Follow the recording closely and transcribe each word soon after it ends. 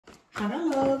Hi, my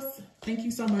loves. Thank you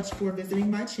so much for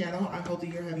visiting my channel. I hope that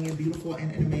you're having a beautiful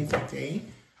and an amazing day.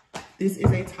 This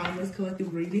is a timeless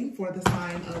collective reading for the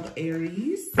sign of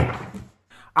Aries.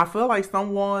 I feel like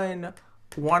someone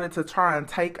wanted to try and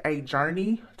take a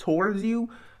journey towards you.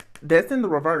 That's in the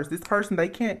reverse. This person,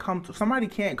 somebody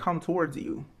can't come towards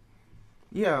you.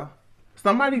 Yeah.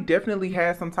 Somebody definitely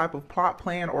has some type of plot,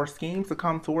 plan, or scheme to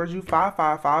come towards you.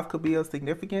 555 could be of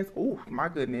significance. Oh, my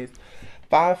goodness.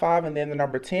 5 and then the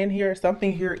number 10 here.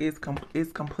 Something here is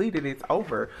completed. It's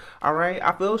over. All right.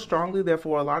 I feel strongly that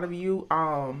for a lot of you,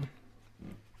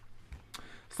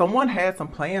 someone has some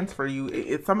plans for you.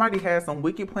 If somebody has some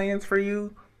wicked plans for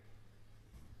you,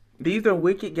 these are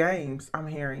wicked games. I'm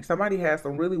hearing somebody has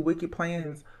some really wicked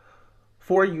plans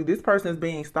for you. This person is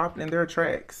being stopped in their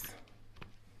tracks.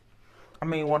 I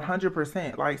mean,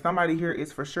 100%. Like, somebody here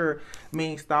is for sure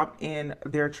being stopped in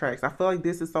their tracks. I feel like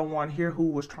this is someone here who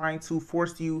was trying to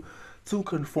force you to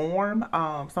conform.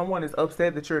 Someone is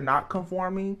upset that you're not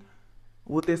conforming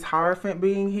with this Hierophant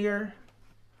being here.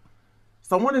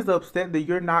 Someone is upset that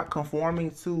you're not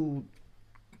conforming to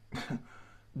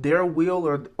their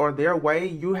will or their way.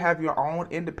 You have your own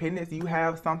independence. You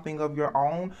have something of your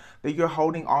own that you're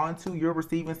holding on to. You're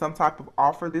receiving some type of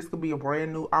offer. This could be a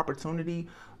brand new opportunity,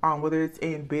 whether it's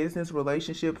in business,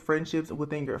 relationship, friendships,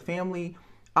 within your family.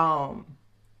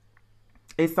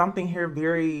 It's something here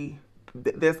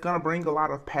that's going to bring a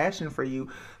lot of passion for you.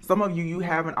 Some of you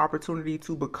have an opportunity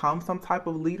to become some type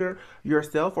of leader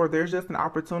yourself, or there's just an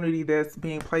opportunity that's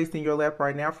being placed in your lap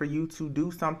right now for you to do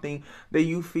something that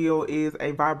you feel is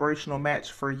a vibrational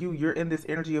match for you. You're in this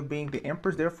energy of being the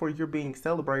Empress, therefore you're being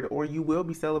celebrated, or you will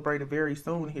be celebrated very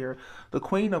soon here. The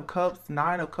Queen of Cups,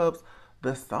 Nine of Cups,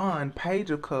 the Sun,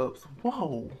 Page of Cups.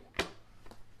 Whoa.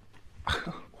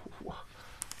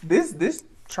 This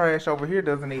trash over here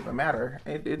doesn't even matter.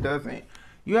 It doesn't.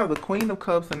 You have the Queen of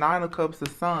Cups, the Nine of Cups, the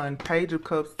Sun, Page of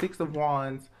Cups, Six of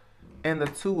Wands, and the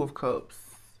Two of Cups.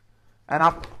 And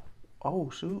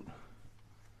oh shoot.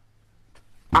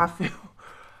 I feel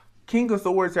King of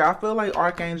Swords here. I feel like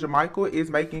Archangel Michael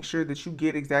is making sure that you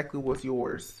get exactly what's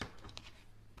yours.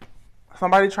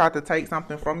 Somebody tried to take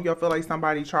something from you. I feel like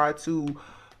somebody tried to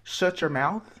shut your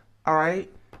mouth. All right.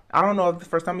 I don't know if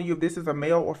for some of you, if this is a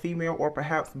male or female or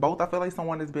perhaps both. I feel like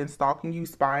someone has been stalking you,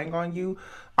 spying on you.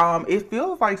 It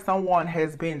feels like someone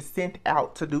has been sent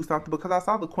out to do something, because I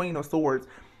saw the Queen of Swords.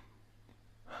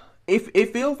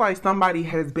 It feels like somebody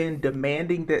has been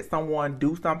demanding that someone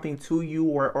do something to you,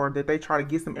 or that they try to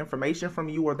get some information from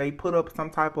you, or they put up some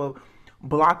type of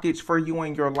blockage for you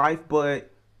in your life. But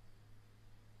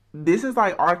this is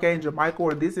like Archangel Michael,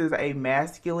 or this is a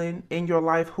masculine in your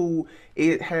life who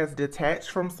it has detached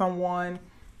from someone,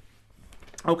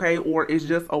 okay, or is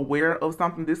just aware of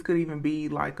something. This could even be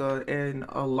like a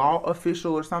law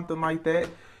official or something like that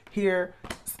here.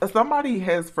 Somebody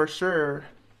has for sure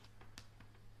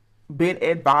been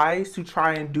advised to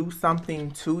try and do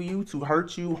something to you, to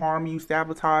hurt you, harm you,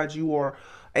 sabotage you, or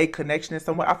a connection in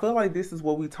some way. I feel like this is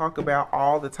what we talk about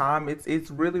all the time.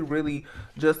 It's really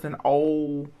just an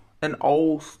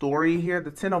old story here.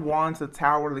 The Ten of Wands, the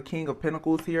Tower, the King of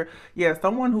Pentacles here. Yeah,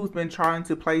 someone who's been trying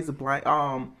to place blame.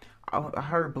 I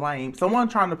heard blame. Someone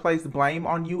trying to place blame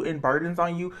on you and burdens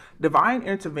on you. Divine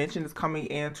intervention is coming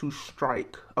in to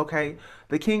strike. Okay,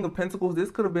 the King of Pentacles.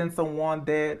 This could have been someone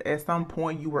that at some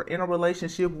point you were in a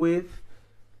relationship with.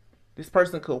 This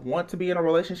person could want to be in a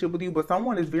relationship with you, but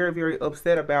someone is very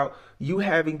upset about you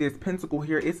having this pentacle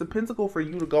here. It's a pentacle for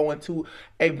you to go into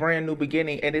a brand new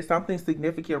beginning, and it's something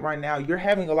significant right now. You're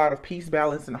having a lot of peace,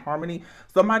 balance, and harmony.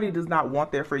 Somebody does not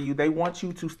want that for you. They want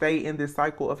you to stay in this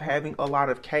cycle of having a lot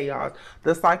of chaos.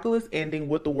 The cycle is ending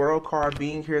with the World card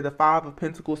being here, the Five of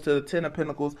Pentacles to the Ten of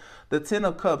Pentacles, the Ten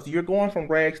of Cups. You're going from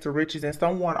rags to riches, and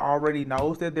someone already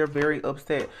knows that. They're very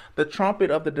upset. The trumpet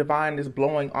of the divine is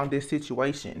blowing on this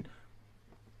situation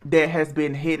that has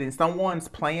been hidden. Someone's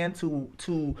plan someone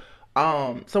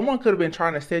could have been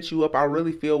trying to set you up, I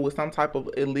really feel, with some type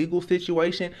of illegal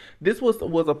situation. This was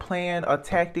a plan, a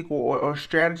tactic, or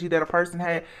strategy that a person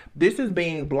had. This is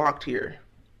being blocked here.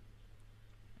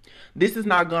 This is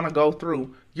not going to go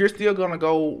through. You're still going to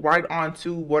go right on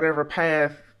to whatever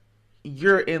path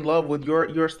you're in love with,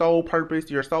 your soul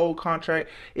purpose, your soul contract.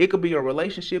 It could be a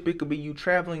relationship, it could be you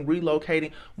traveling,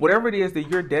 relocating, whatever it is that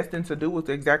you're destined to do is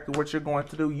exactly what you're going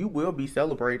to do. You will be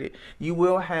celebrated. You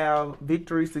will have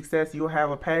victory, success. You'll have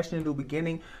a passionate new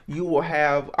beginning. You will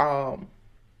have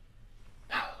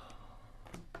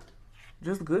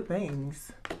just good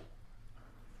things.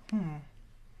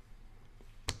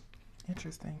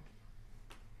 Interesting.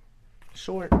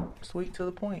 Short, sweet, to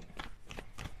the point.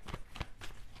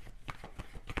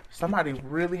 Somebody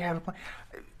really had a plan.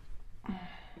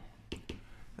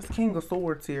 This King of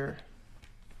Swords here.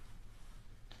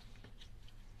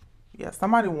 Yeah,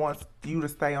 somebody wants you to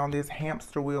stay on this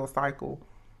hamster wheel cycle.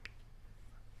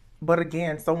 But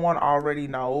again, someone already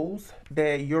knows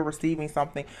that you're receiving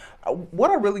something. What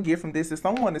I really get from this is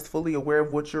someone is fully aware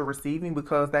of what you're receiving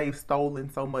because they've stolen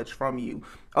so much from you.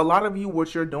 A lot of you,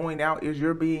 what you're doing now is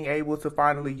you're being able to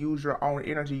finally use your own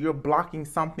energy. You're blocking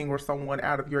something or someone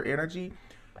out of your energy.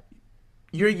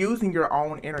 You're using your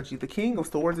own energy. The King of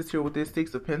Swords is here with this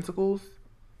Six of Pentacles.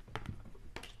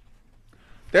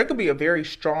 There could be a very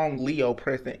strong Leo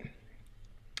present.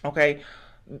 Okay,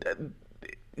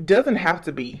 it doesn't have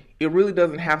to be. It really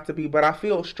doesn't have to be, but I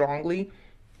feel strongly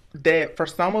that for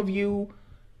some of you,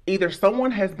 either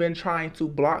someone has been trying to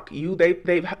block you.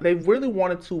 They've really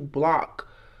wanted to block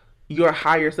your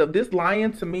higher self. This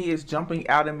lion to me is jumping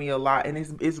out at me a lot, and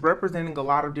it's representing a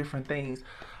lot of different things.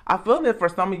 I feel that for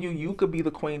some of you, you could be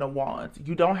the Queen of Wands.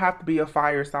 You don't have to be a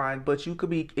fire sign, but you could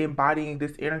be embodying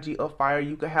this energy of fire.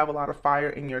 You could have a lot of fire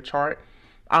in your chart.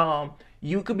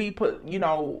 You could be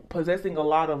possessing a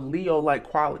lot of Leo-like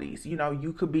qualities.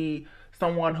 You could be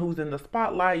someone who's in the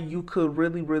spotlight. You could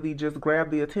really, really just grab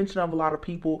the attention of a lot of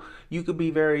people. You could be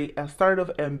very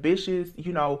assertive, ambitious,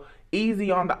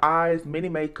 easy on the eyes. Many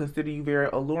may consider you very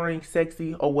alluring,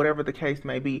 sexy, or whatever the case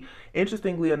may be.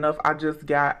 Interestingly enough, I just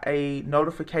got a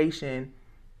notification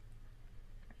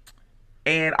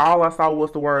and all I saw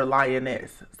was the word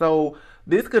lioness. So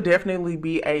this could definitely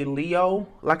be a Leo,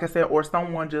 like I said, or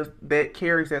someone just that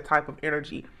carries that type of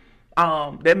energy.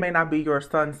 That may not be your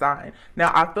sun sign.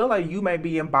 Now, I feel like you may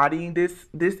be embodying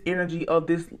this energy of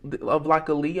like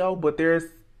a Leo, but there's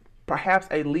perhaps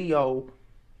a Leo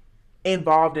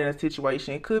involved in a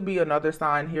situation. It could be another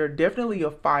sign here. Definitely a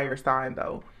fire sign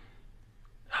though.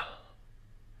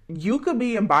 You could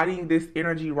be embodying this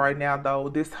energy right now though,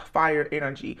 this fire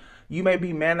energy. You may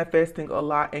be manifesting a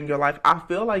lot in your life. I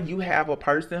feel like you have a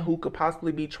person who could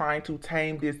possibly be trying to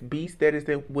tame this beast that is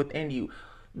within you.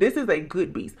 This is a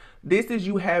good beast. This is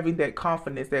you having that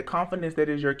confidence that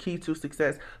is your key to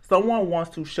success. Someone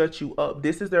wants to shut you up.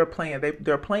 This is their plan.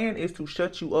 Their plan is to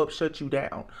shut you up, shut you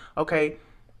down. Okay.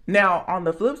 Now, on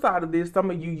the flip side of this, some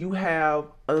of you have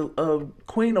a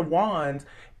Queen of Wands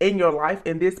in your life,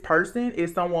 and this person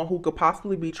is someone who could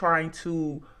possibly be trying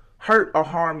to hurt or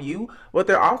harm you, but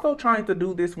they're also trying to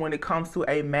do this when it comes to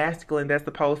a masculine that's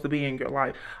supposed to be in your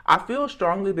life. I feel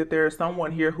strongly that there is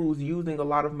someone here who's using a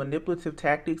lot of manipulative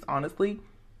tactics, honestly,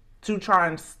 to try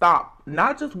and stop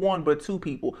not just one but two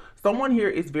people. Someone here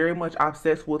is very much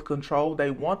obsessed with control.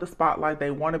 They want the spotlight. They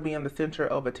want to be in the center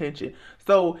of attention.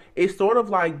 So it's sort of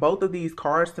like both of these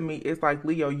cards to me. It's like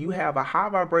Leo, you have a high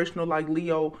vibrational like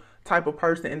Leo type of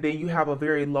person, and then you have a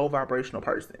very low vibrational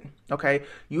person. Okay,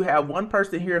 you have one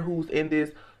person here who's in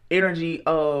this energy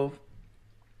of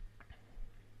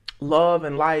love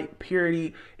and light,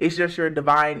 purity. It's just your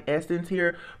divine essence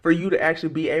here for you to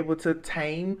actually be able to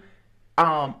tame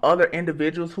other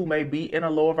individuals who may be in a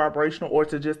lower vibrational, or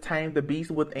to just tame the beast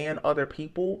within other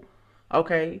people.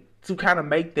 Okay, to kind of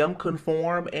make them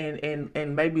conform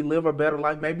and maybe live a better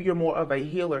life. Maybe you're more of a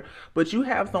healer, but you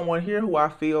have someone here who I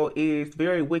feel is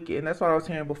very wicked, and that's what I was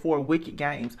hearing before, wicked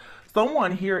games.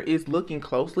 Someone here is looking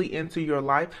closely into your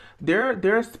life.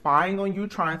 They're spying on you,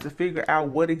 trying to figure out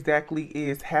what exactly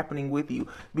is happening with you,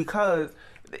 because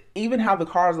even how the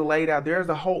cards are laid out, there's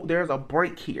a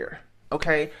break here.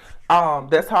 Okay,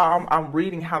 that's how I'm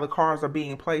reading how the cards are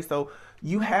being placed. So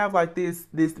you have like this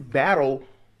battle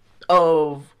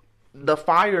of the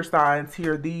fire signs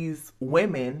here, these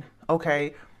women.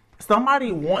 Okay,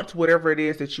 somebody wants whatever it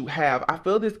is that you have. I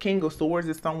feel this King of Swords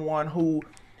is someone who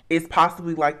is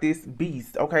possibly like this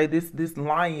beast. Okay, this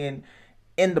lion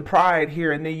in the pride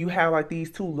here, and then you have like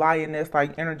these two lioness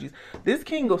like energies. This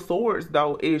King of Swords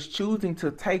though is choosing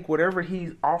to take whatever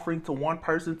he's offering to one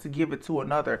person to give it to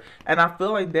another, and I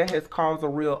feel like that has caused a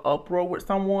real uproar with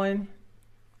someone.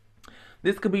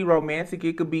 This could be romantic,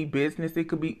 it could be business, it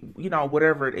could be,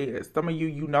 whatever it is. Some of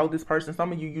you know this person,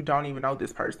 some of you don't even know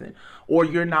this person, or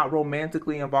you're not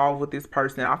romantically involved with this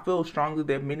person. I feel strongly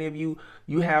that many of you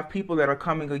have people that are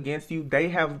coming against you. They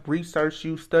have researched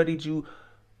you, studied you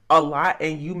a lot,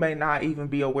 and you may not even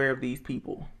be aware of these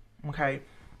people. Okay,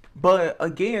 but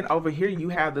again, over here you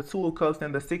have the Two of Cups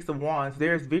and the Six of Wands.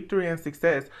 There's victory and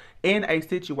success in a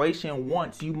situation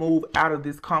once you move out of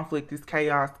this conflict, this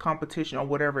chaos, competition, or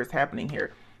whatever is happening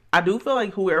here. I do feel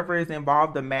like whoever is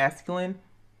involved, the masculine,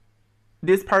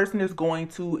 this person is going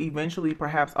to eventually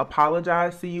perhaps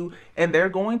apologize to you, and they're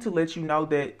going to let you know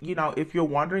that, if you're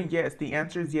wondering, yes, the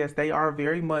answer is yes. They are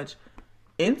very much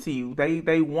into you.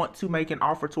 They want to make an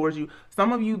offer towards you.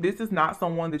 Some of you, this is not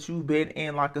someone that you've been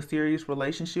in like a serious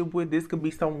relationship with. This could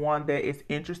be someone that is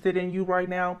interested in you right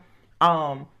now.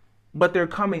 But they're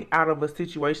coming out of a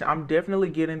situation. I'm definitely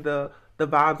getting the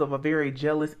vibes of a very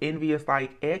jealous, envious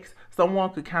like ex. Someone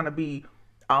could kind of be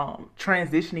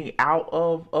transitioning out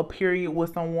of a period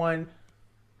with someone,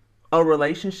 a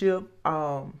relationship.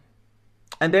 And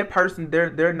that person,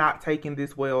 they're not taking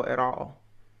this well at all.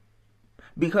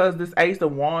 Because this Ace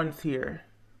of Wands here,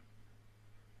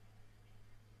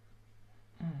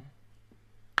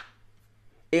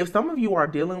 if some of you are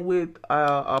dealing with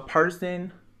a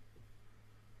person,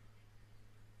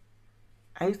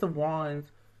 Ace of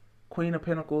Wands, Queen of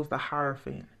Pentacles, the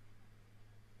Hierophant,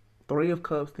 Three of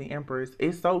Cups, the Empress,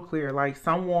 it's so clear. Like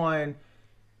someone,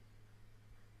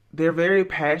 they're very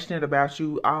passionate about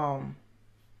you.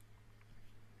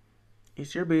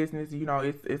 It's your business, you know,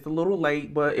 it's a little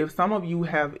late, but if some of you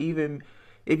have even,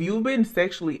 if you've been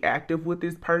sexually active with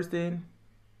this person,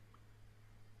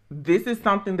 this is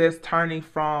something that's turning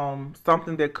from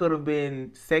something that could have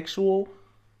been sexual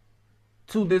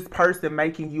to this person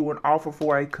making you an offer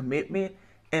for a commitment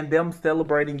and them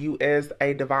celebrating you as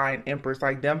a divine empress.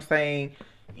 Like them saying,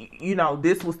 you know,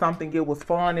 this was something, it was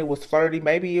fun, it was flirty,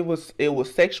 maybe it was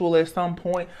sexual at some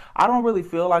point. I don't really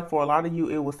feel like for a lot of you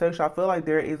it was sexual. I feel like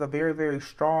there is a very, very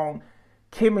strong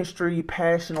chemistry,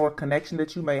 passion, or connection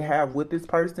that you may have with this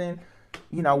person.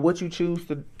 You know, what you choose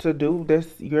to do,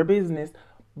 that's your business.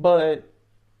 But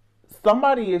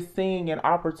somebody is seeing an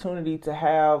opportunity to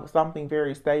have something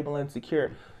very stable and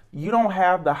secure. You don't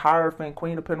have the Hierophant,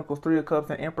 Queen of Pentacles, Three of Cups,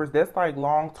 and Empress. That's like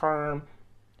long-term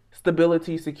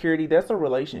stability, security. That's a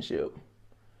relationship.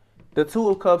 The Two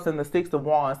of Cups and the Six of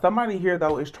Wands. Somebody here,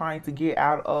 though, is trying to get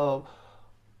out of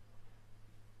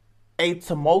a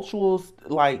tumultuous,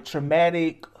 like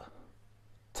traumatic,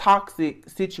 toxic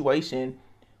situation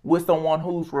with someone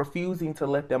who's refusing to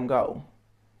let them go.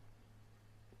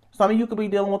 Some of you could be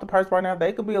dealing with the person right now.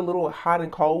 They could be a little hot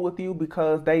and cold with you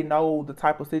because they know the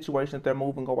type of situation that they're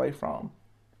moving away from.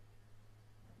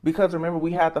 Because remember,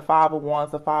 we had the Five of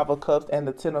Wands, the Five of Cups, and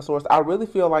the Ten of Swords. I really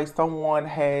feel like someone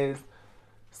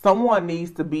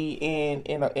needs to be in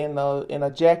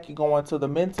a jacket going to the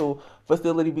mental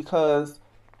facility because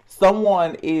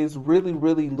someone is really,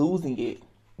 really losing it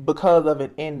because of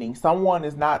an ending. Someone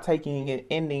is not taking an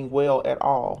ending well at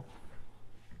all.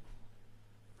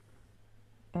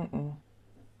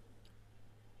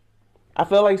 I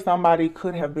feel like somebody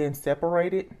could have been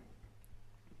separated.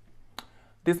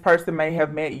 This person may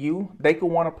have met you. They could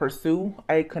want to pursue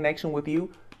a connection with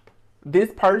you.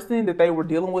 This person that they were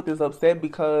dealing with is upset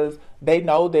because they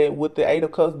know that with the Eight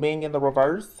of Cups being in the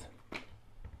reverse,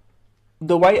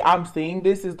 the way I'm seeing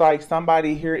this is like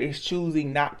somebody here is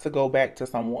choosing not to go back to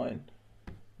someone.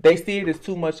 They see it as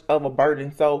too much of a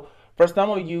burden. So for some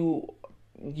of you,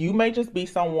 you may just be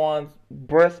someone's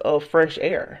breath of fresh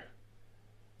air.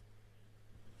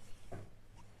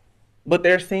 But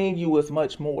they're seeing you as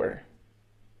much more.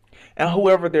 And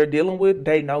whoever they're dealing with,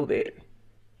 they know that.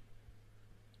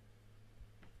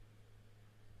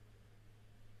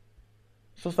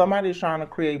 So somebody's trying to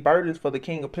create burdens for the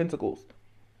King of Pentacles.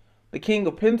 The King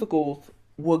of Pentacles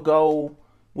will go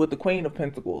with the Queen of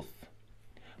Pentacles.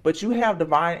 But you have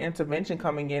divine intervention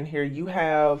coming in here. You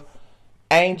have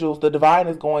angels. The divine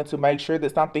is going to make sure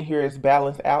that something here is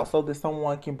balanced out so that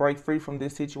someone can break free from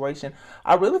this situation.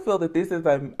 I really feel that this is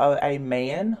a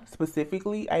man,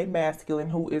 specifically a masculine,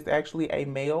 who is actually a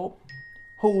male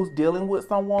who's dealing with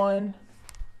someone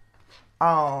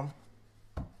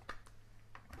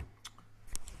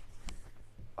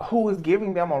who is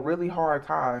giving them a really hard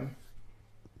time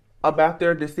about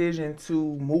their decision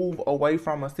to move away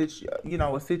from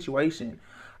a situation.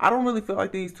 I don't really feel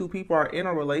like these two people are in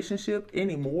a relationship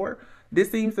anymore. This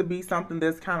seems to be something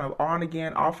that's kind of on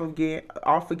again, off again,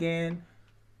 off again.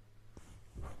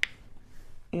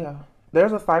 Yeah.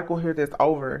 There's a cycle here that's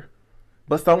over.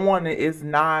 But someone is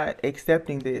not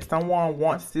accepting this. Someone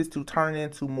wants this to turn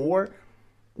into more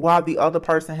while the other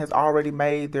person has already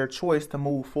made their choice to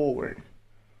move forward.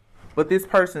 But this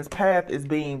person's path is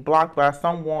being blocked by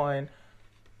someone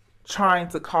trying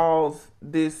to cause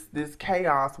this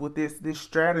chaos with this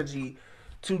strategy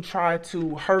to try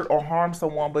to hurt or harm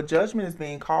someone. But judgment is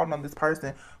being called on this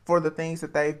person for the things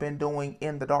that they've been doing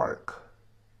in the dark.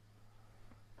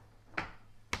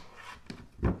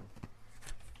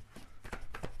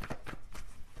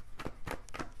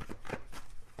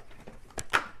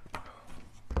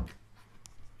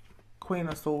 Queen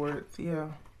of Swords, yeah.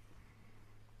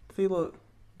 See, look,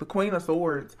 the Queen of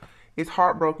Swords is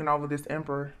heartbroken over this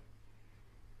Emperor.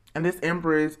 And this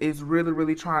Emperor is really,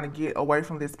 really trying to get away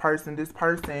from this person. This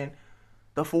person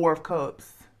The Four of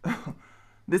Cups.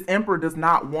 This Emperor does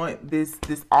not want this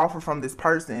offer from this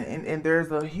person. And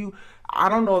there's a huge, I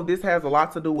don't know if this has a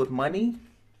lot to do with money.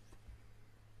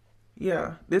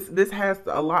 Yeah, this has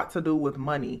a lot to do with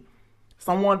money.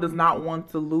 Someone does not want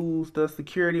to lose the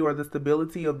security or the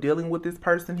stability of dealing with this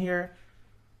person here.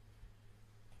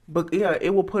 But yeah,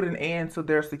 it will put an end to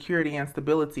their security and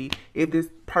stability if this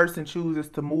person chooses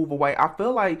to move away. I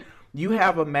feel like you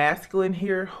have a masculine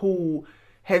here who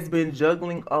has been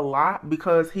juggling a lot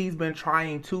because he's been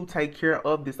trying to take care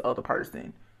of this other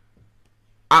person.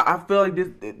 I feel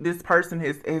like this person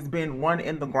has been one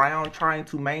in the ground trying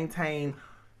to maintain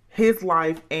his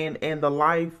life and the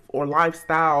life or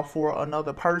lifestyle for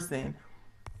another person.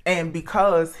 And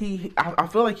because I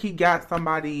feel like he got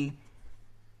somebody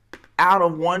out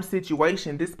of one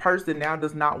situation, this person now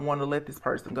does not want to let this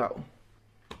person go.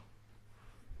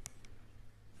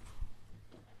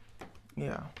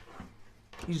 Yeah.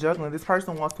 He's juggling. This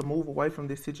person wants to move away from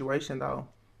this situation though.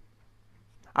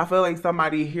 I feel like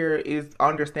somebody here is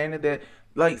understanding that,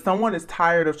 like, someone is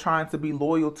tired of trying to be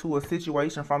loyal to a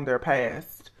situation from their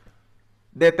past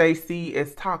that they see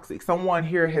as toxic. Someone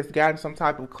here has gotten some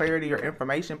type of clarity or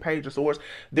information page or source.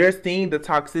 They're seeing the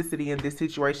toxicity in this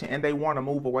situation and they want to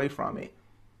move away from it.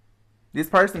 This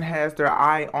person has their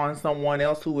eye on someone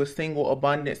else who is single,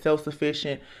 abundant,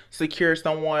 self-sufficient, secure,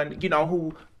 someone, you know,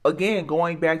 who, again,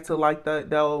 going back to like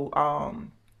the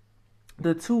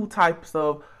two types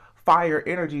of fire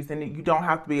energies, and you don't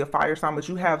have to be a fire sign, but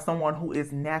you have someone who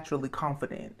is naturally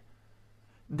confident.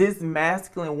 This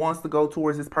masculine wants to go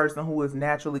towards this person who is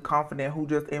naturally confident, who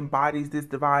just embodies this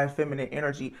divine feminine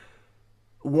energy.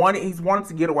 He's wanting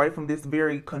to get away from this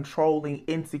very controlling,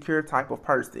 insecure type of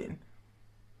person.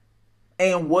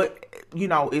 And what, you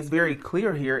know, is very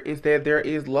clear here is that there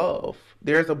is love.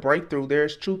 There's a breakthrough.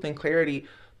 There's truth and clarity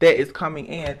that is coming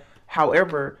in.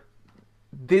 However,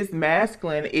 this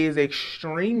masculine is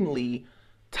extremely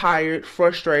tired,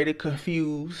 frustrated,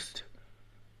 confused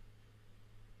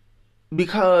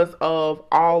because of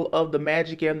all of the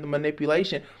magic and the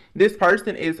manipulation. This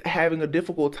person is having a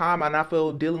difficult time, and I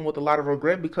feel dealing with a lot of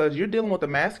regret because you're dealing with a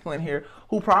masculine here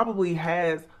who probably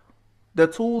has the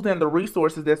tools and the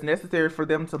resources that's necessary for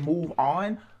them to move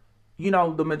on. You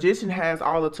know, the magician has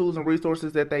all the tools and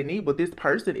resources that they need, but this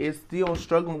person is still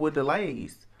struggling with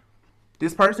delays.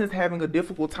 This person is having a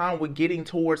difficult time with getting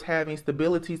towards having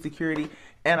stability, security,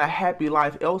 and a happy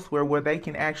life elsewhere where they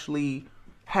can actually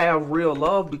have real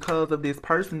love because of this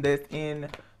person that's in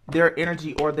their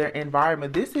energy or their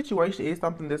environment. This situation is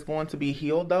something that's going to be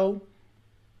healed though,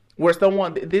 where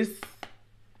someone, this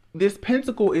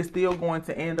pentacle is still going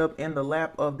to end up in the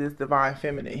lap of this divine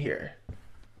feminine here.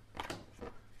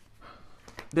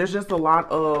 There's just a lot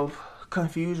of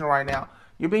confusion right now.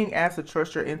 You're being asked to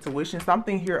trust your intuition.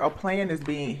 Something here, a plan is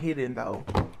being hidden though.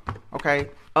 Okay?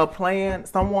 A plan,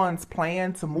 someone's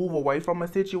plan to move away from a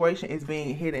situation is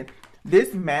being hidden.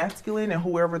 This masculine and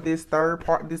whoever this third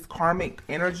part, this karmic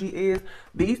energy is,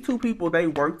 these two people, they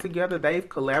work together. They've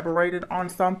collaborated on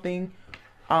something.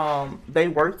 They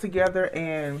work together,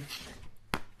 and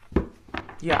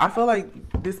yeah, I feel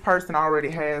like this person already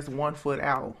has one foot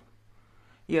out.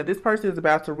 Yeah, this person is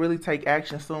about to really take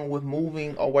action soon with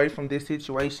moving away from this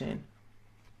situation.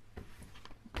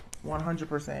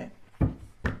 100%.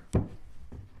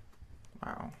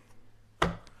 Wow.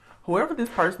 Whoever this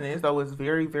person is, though, is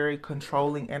very, very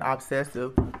controlling and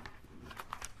obsessive.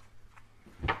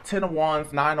 10 of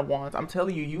Wands, 9 of Wands. I'm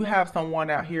telling you, you have someone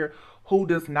out here who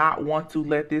does not want to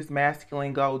let this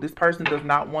masculine go. This person does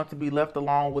not want to be left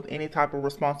alone with any type of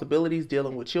responsibilities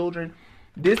dealing with children.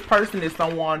 This person is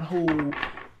someone who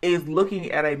is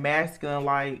looking at a masculine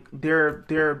like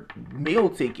their meal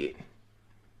ticket.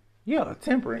 Yeah,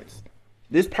 temperance.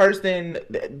 This person,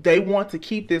 they want to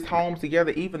keep this home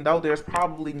together even though there's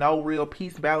probably no real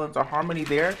peace, balance, or harmony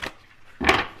there.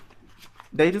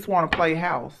 They just want to play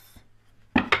house.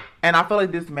 And I feel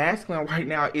like this masculine right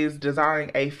now is desiring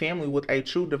a family with a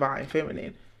true divine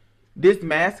feminine. This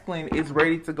masculine is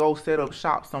ready to go set up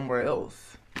shop somewhere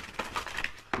else.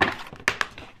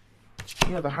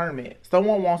 You know, the Hermit.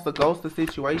 Someone wants to ghost the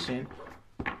situation.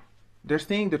 They're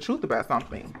seeing the truth about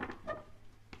something.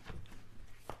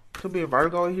 Could be a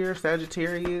Virgo here,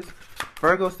 Sagittarius.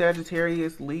 Virgo,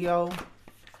 Sagittarius, Leo.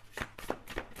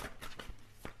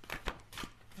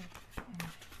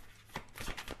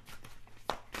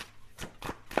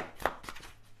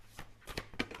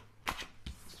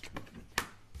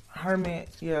 Hermit,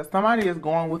 yeah, somebody is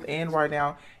going within right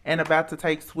now and about to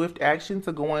take swift action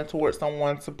to go in towards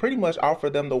someone to pretty much offer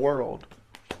them the world.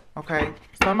 Okay,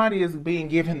 somebody is being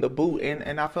given the boot,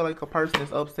 and I feel like a person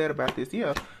is upset about this.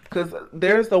 Yeah, Because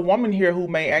there's a woman here who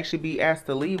may actually be asked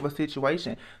to leave a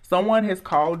situation. Someone has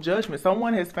called judgment.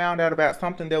 Someone has found out about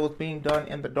something that was being done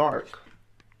in the dark.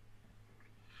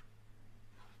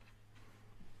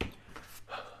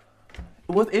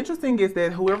 What's interesting is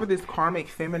that whoever this karmic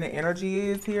feminine energy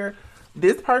is here,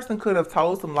 this person could have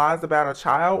told some lies about a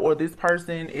child, or this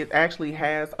person actually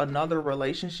has another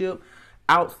relationship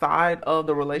outside of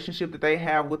the relationship that they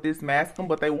have with this masculine,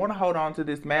 but they want to hold on to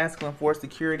this masculine for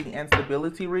security and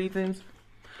stability reasons.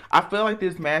 I feel like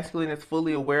this masculine is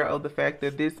fully aware of the fact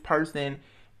that this person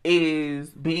is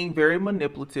being very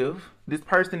manipulative. This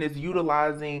person is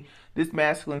utilizing this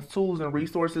masculine's tools and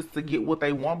resources to get what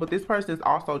they want, but this person is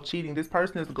also cheating. This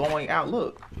person is going out.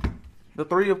 Look, the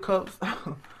Three of Cups,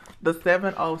 the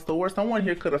Seven of Swords. Someone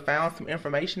here could have found some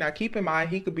information. Now, keep in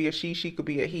mind, he could be a she could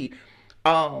be a he.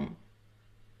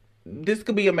 This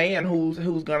could be a man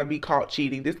who's gonna be caught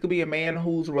cheating. This could be a man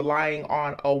who's relying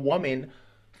on a woman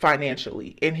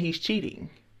financially and he's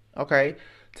cheating. Okay,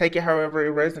 take it however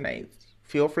it resonates.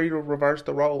 Feel free to reverse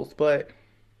the roles, but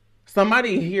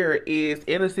somebody here is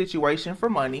in a situation for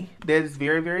money that is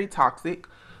very, very toxic.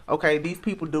 Okay, these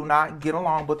people do not get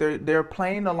along, but they're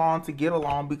playing along to get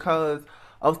along because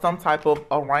of some type of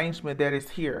arrangement that is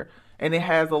here. And it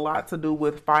has a lot to do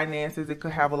with finances. It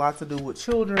could have a lot to do with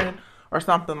children or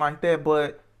something like that.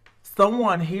 But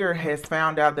someone here has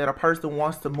found out that a person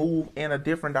wants to move in a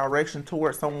different direction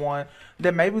towards someone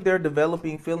that maybe they're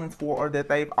developing feelings for, or that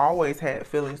they've always had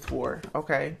feelings for.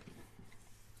 Okay.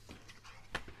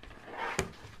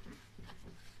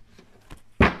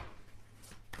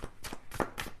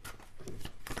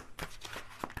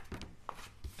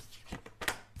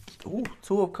 Ooh,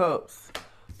 Two of Cups,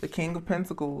 the King of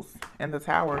Pentacles, and the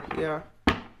Tower. Yeah.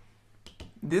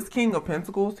 This King of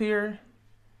Pentacles here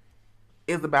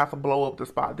is about to blow up the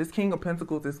spot. This King of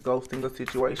Pentacles is ghosting the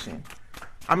situation.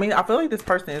 I mean, I feel like this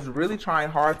person is really trying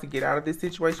hard to get out of this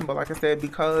situation, but like I said,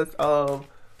 because of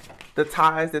the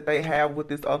ties that they have with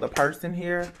this other person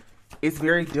here, it's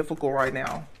very difficult right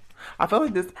now. I feel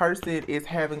like this person is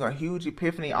having a huge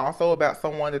epiphany also about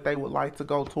someone that they would like to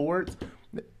go towards,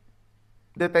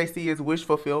 that they see as wish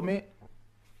fulfillment.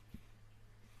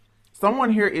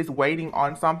 Someone here is waiting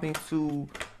on something to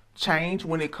change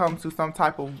when it comes to some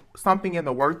type of something in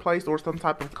the workplace or some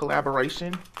type of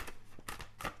collaboration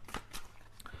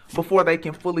before they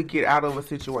can fully get out of a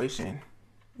situation.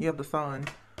 You have the Sun.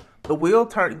 The wheel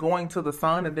going to the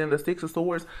Sun, and then the Six of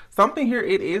Swords. Something here,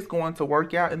 it is going to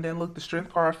work out. And then look, the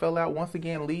Strength card fell out once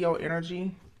again. Leo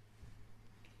energy.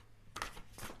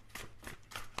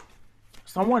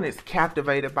 Someone is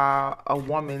captivated by a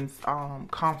woman's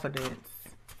confidence.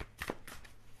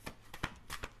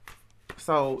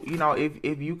 So, you know,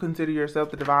 if you consider yourself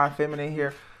the divine feminine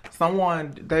here,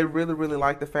 someone, they really, really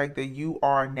like the fact that you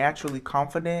are naturally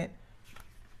confident.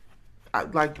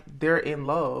 Like, they're in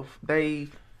love. They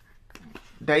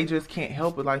just can't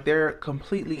help it. Like, they're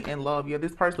completely in love. Yeah,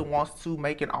 this person wants to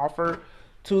make an offer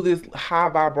to this high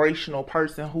vibrational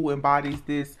person who embodies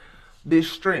this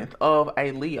strength of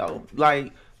a Leo.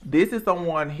 Like, this is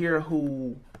someone here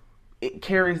who it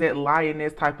carries that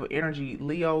lioness type of energy.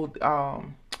 Leo,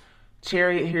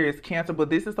 Chariot here is Cancer, but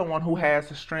this is someone who has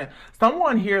the strength.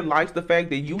 Someone here likes the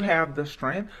fact that you have the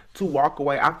strength to walk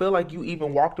away. I feel like you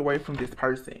even walked away from this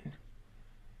person,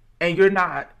 and you're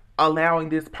not allowing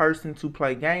this person to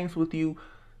play games with you.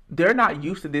 They're not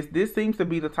used to this. This seems to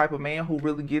be the type of man who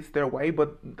really gets their way,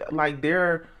 but like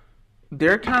they're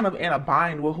kind of in a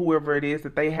bind with whoever it is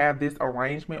that they have this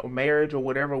arrangement or marriage or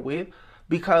whatever with,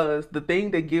 because the thing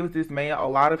that gives this man a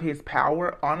lot of his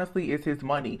power, honestly, is his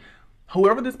money.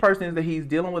 Whoever this person is that he's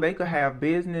dealing with, they could have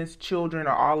business, children,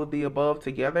 or all of the above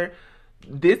together.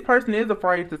 This person is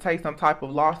afraid to take some type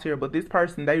of loss here, but this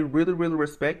person, they really, really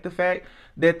respect the fact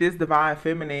that this divine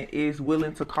feminine is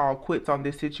willing to call quits on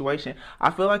this situation.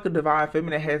 I feel like the divine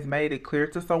feminine has made it clear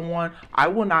to someone, I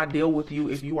will not deal with you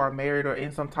if you are married or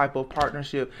in some type of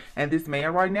partnership. And this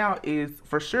man right now is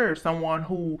for sure someone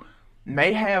who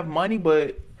may have money,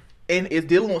 but and is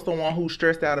dealing with someone who's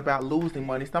stressed out about losing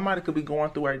money. Somebody could be going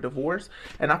through a divorce.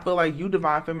 And I feel like you,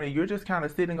 divine feminine, you're just kind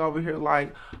of sitting over here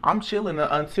like, I'm chilling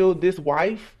until this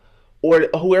wife or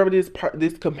whoever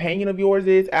this companion of yours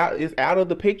is out of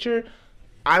the picture.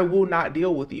 I will not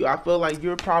deal with you. I feel like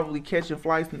you're probably catching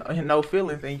flights and no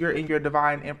feelings, and you're in your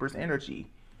divine empress energy.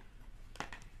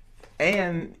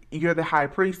 And you're the high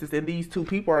priestess, and these two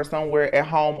people are somewhere at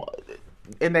home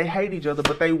and they hate each other,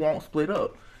 but they won't split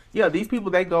up. Yeah, these people,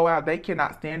 they go out, they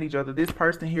cannot stand each other. This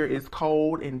person here is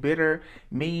cold and bitter,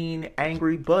 mean,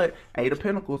 angry, but Eight of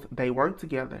Pentacles, they work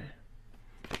together.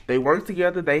 They work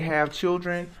together, they have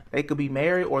children, they could be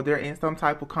married, or they're in some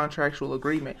type of contractual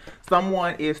agreement.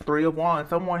 Someone is Three of Wands.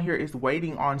 Someone here is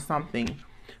waiting on something.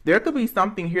 There could be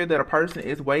something here that a person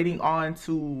is waiting on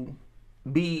to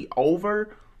be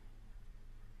over.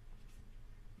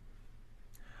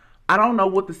 I don't know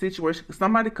what the situation,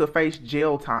 somebody could face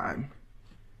jail time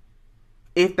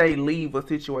if they leave a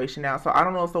situation out. So I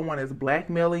don't know if someone is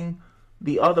blackmailing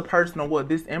the other person or what.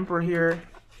 This Emperor here,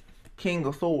 King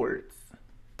of Swords,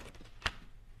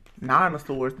 Nine of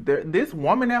Swords. This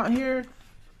woman out here,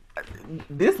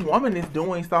 this woman is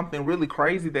doing something really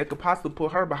crazy that could possibly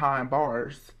put her behind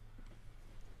bars.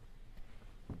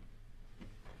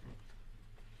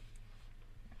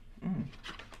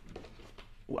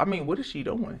 I mean, what is she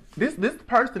doing? This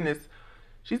person is,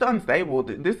 she's unstable.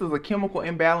 This is a chemical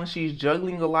imbalance. She's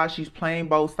juggling a lot. She's playing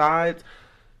both sides.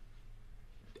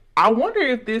 I wonder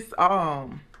if this,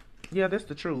 yeah, that's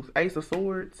the truth. Ace of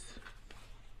Swords,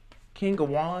 King of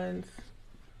Wands,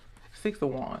 Six of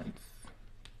Wands,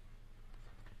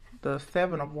 the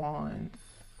Seven of Wands,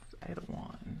 Eight of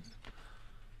Wands.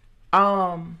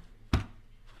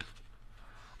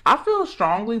 I feel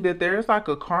strongly that there's like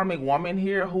a karmic woman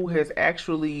here who has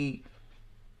actually,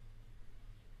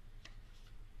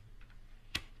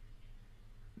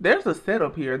 there's a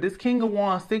setup here. This King of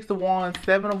Wands, Six of Wands,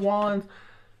 Seven of Wands,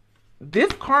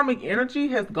 this karmic energy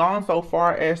has gone so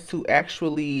far as to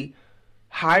actually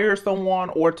hire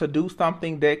someone or to do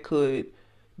something that could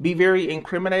be very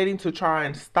incriminating to try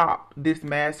and stop this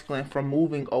masculine from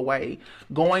moving away,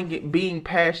 being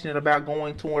passionate about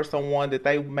going towards someone that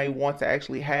they may want to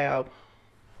actually have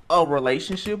a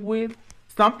relationship with.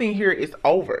 Something here is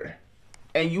over,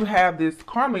 and you have this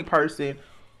karmic person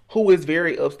who is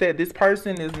very upset. This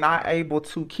person is not able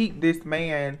to keep this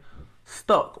man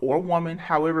stuck, or woman,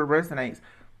 however it resonates.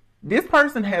 This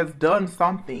person has done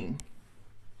something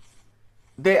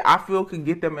that I feel could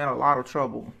get them in a lot of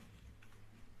trouble.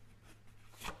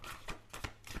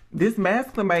 This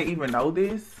masculine may even know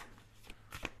this.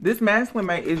 This masculine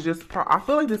may is just, I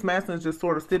feel like this masculine is just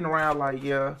sort of sitting around like,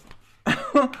 yeah,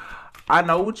 I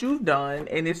know what you've done,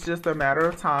 and it's just a matter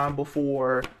of time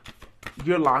before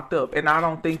you're locked up. And I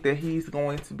don't think that he's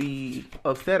going to be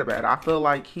upset about it. I feel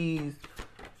like he's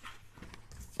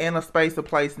in a space or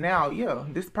place now. Yeah,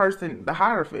 this person, the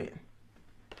Hierophant.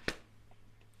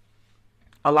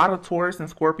 A lot of Taurus and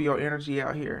Scorpio energy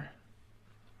out here.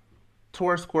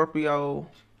 Taurus, Scorpio,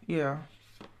 yeah.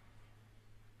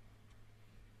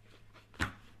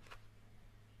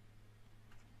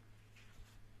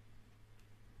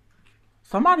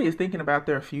 Somebody is thinking about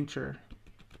their future.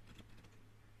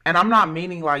 And I'm not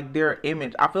meaning like their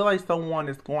image. I feel like someone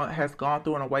has gone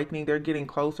through an awakening. They're getting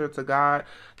closer to God.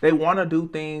 They want to do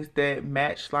things that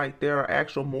match like their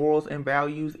actual morals and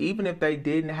values, even if they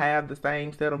didn't have the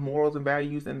same set of morals and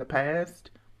values in the past.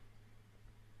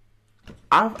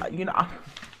 I'm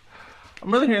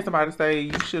really hearing somebody say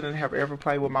you shouldn't have ever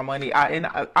played with my money.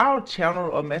 I'll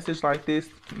channel a message like this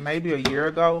maybe a year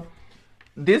ago.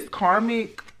 This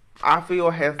karmic, I feel,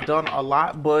 has done a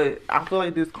lot, but I feel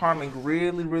like this karmic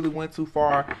really, really went too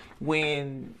far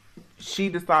when she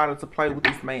decided to play with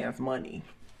this man's money.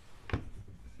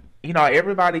 You know,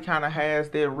 everybody kind of has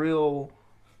their real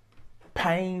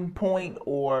pain point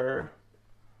or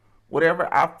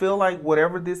whatever. I feel like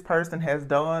whatever this person has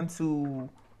done to,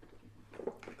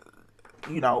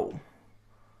 you know,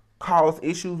 cause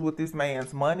issues with this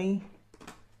man's money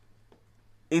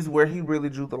is where he really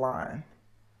drew the line.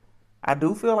 I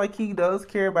do feel like he does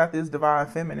care about this divine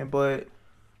feminine, but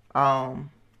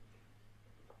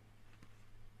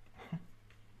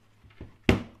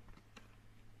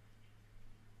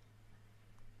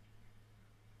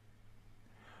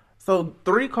so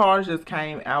 3 cards just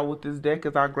came out with this deck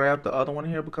as I grabbed the other one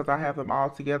here because I have them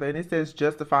all together, and it says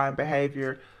justifying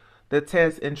behavior, the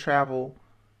test, and travel.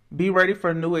 Be ready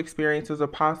for new experiences or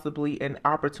possibly an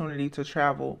opportunity to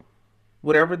travel.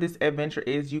 Whatever this adventure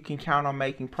is, you can count on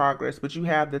making progress. But you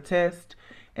have the test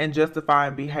and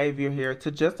justifying behavior here. To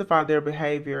justify their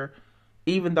behavior,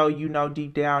 even though you know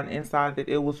deep down inside that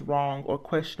it was wrong or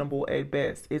questionable at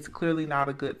best, it's clearly not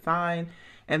a good sign.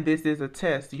 And this is a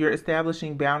test. You're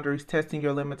establishing boundaries, testing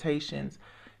your limitations.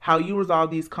 How you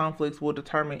resolve these conflicts will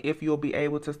determine if you'll be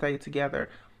able to stay together.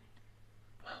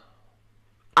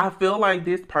 I feel like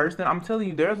this person, I'm telling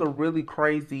you, there's a really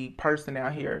crazy person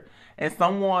out here. And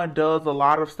someone does a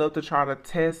lot of stuff to try to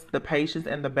test the patience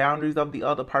and the boundaries of the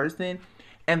other person.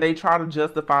 And they try to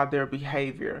justify their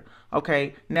behavior.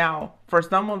 Okay, now, for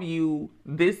some of you,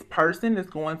 this person is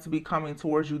going to be coming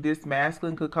towards you. This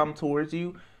masculine could come towards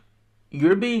you.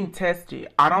 You're being tested.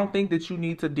 I don't think that you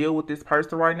need to deal with this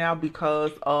person right now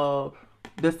because of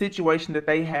the situation that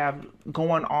they have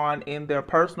going on in their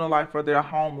personal life or their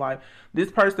home life.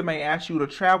 This person may ask you to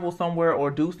travel somewhere or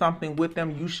do something with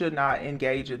them. You should not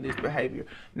engage in this behavior.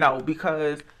 No,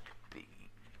 because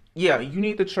yeah, you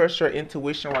need to trust your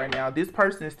intuition right now. This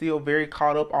person is still very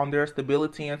caught up on their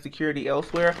stability and security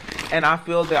elsewhere. And I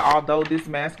feel that although this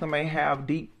masculine may have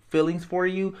deep feelings for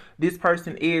you, this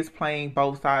person is playing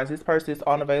both sides. This person is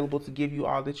unavailable to give you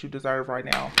all that you deserve right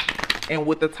now. And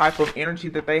with the type of energy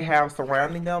that they have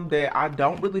surrounding them, that I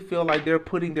don't really feel like they're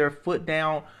putting their foot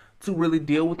down to really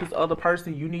deal with this other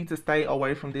person. You need to stay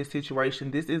away from this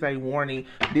situation. This is a warning.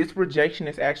 This rejection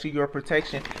is actually your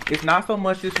protection. It's not so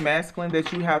much this masculine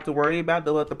that you have to worry about,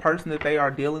 but the person that they are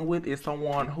dealing with is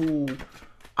someone who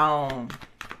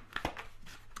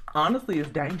honestly is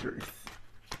dangerous.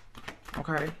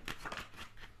 Okay.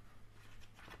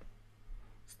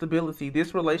 Stability.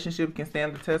 This relationship can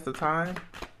stand the test of time.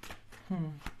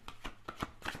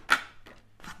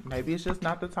 Maybe it's just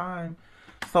not the time.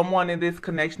 Someone in this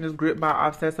connection is gripped by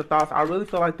obsessive thoughts. I really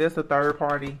feel like there's a third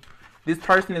party. This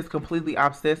person is completely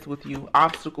obsessed with you.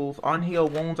 Obstacles,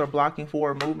 unhealed wounds are blocking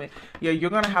forward movement. Yeah, you're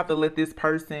going to have to let this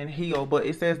person heal. But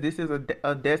it says this is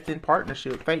a destined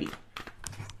partnership, fate.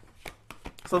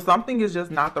 So something is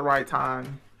just not the right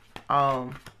time.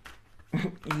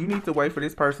 You need to wait for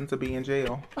this person to be in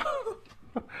jail.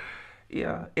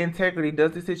 Yeah. Integrity.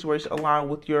 Does this situation align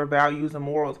with your values and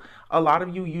morals? A lot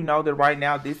of you, you know that right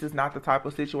now this is not the type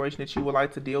of situation that you would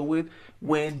like to deal with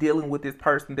when dealing with this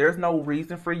person. There's no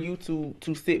reason for you to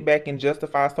sit back and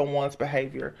justify someone's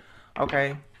behavior.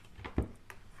 Okay.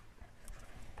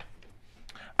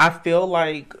 I feel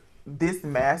like this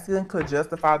masculine could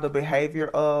justify the behavior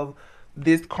of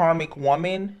this karmic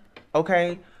woman.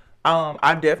 Okay.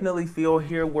 I definitely feel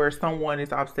here where someone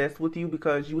is obsessed with you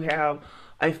because you have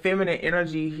a feminine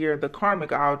energy here. The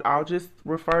karmic, I'll just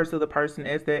refer to the person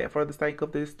as that for the sake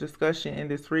of this discussion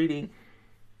and this reading.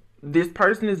 This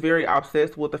person is very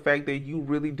obsessed with the fact that you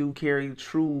really do carry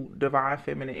true divine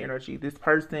feminine energy. This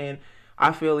person,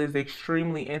 I feel, is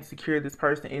extremely insecure. This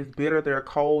person is bitter. They're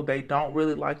cold. They don't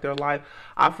really like their life.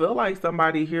 I feel like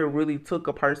somebody here really took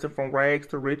a person from rags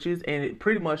to riches and it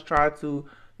pretty much tried to,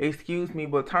 excuse me,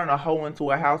 but turn a hoe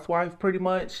into a housewife pretty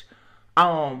much.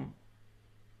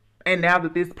 And now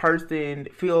that this person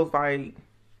feels like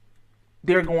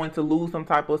they're going to lose some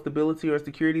type of stability or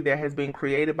security that has been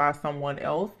created by someone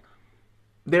else,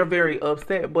 they're very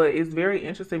upset. But it's very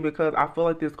interesting because I feel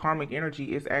like this karmic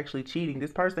energy is actually cheating.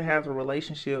 This person has a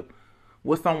relationship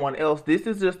with someone else. This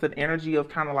is just an energy of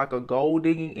kind of like a gold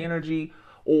digging energy,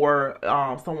 or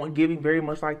someone giving very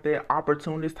much like that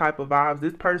opportunist type of vibes.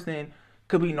 This person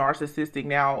could be narcissistic.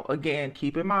 Now, again,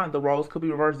 keep in mind the roles could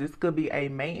be reversed. This could be a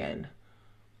man.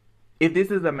 If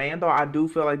this is a man, though, I do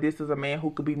feel like this is a man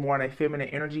who could be more in a feminine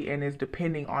energy and is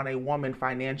depending on a woman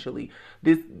financially.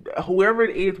 This, whoever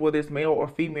it is, whether it's male or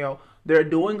female, they're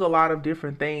doing a lot of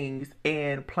different things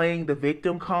and playing the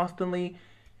victim constantly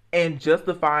and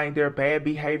justifying their bad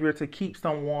behavior to keep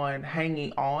someone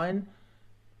hanging on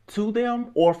to them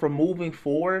or from moving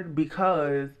forward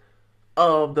because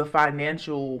of the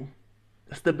financial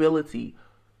stability,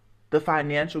 the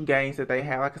financial gains that they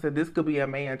have. Like I said, this could be a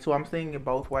man too. I'm seeing it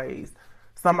both ways.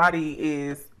 Somebody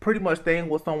is pretty much staying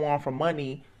with someone for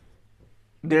money.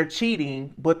 They're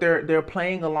cheating, but they're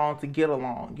playing along to get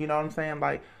along. You know what I'm saying?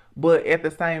 Like, but at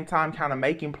the same time, kind of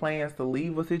making plans to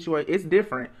leave a situation. It's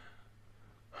different.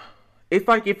 It's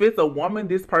like if it's a woman,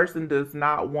 this person does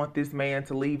not want this man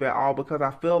to leave at all because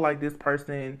I feel like this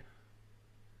person,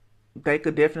 they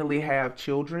could definitely have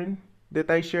children that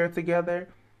they share together.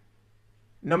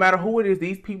 No matter who it is,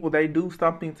 these people, they do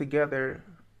something together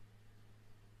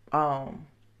that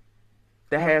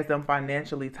has them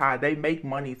financially tied. They make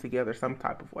money together some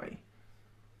type of way.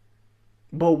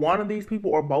 But one of these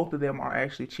people or both of them are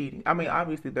actually cheating. I mean,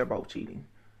 obviously they're both cheating.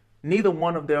 Neither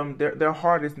one of them, their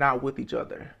heart is not with each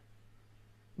other.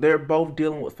 They're both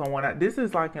dealing with someone. This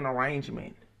is like an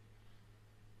arrangement.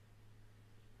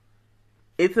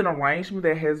 It's an arrangement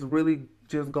that has really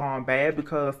just gone bad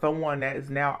because someone that is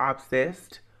now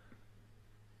obsessed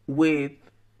with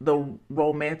the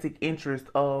romantic interest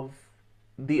of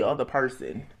the other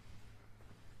person.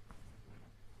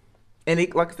 And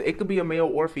it, like I said, it could be a male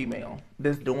or female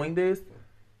that's doing this.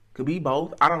 Could be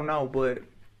both. I don't know, but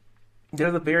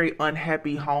there's a very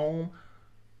unhappy home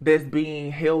that's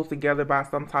being held together by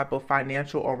some type of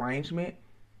financial arrangement.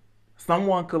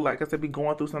 Someone could, like I said, be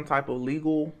going through some type of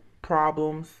legal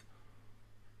problems,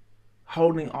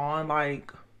 holding on.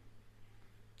 Like,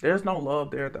 there's no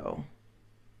love there though.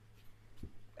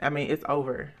 I mean, it's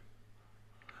over.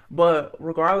 But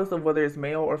regardless of whether it's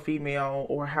male or female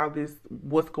or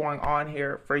what's going on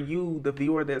here, for you, the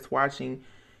viewer that's watching,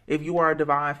 if you are a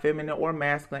divine feminine or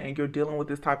masculine and you're dealing with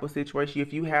this type of situation,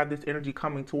 if you have this energy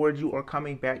coming towards you or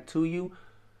coming back to you,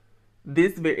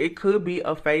 it could be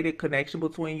a faded connection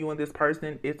between you and this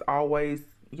person. It's always,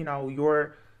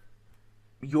 your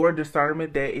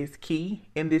discernment that is key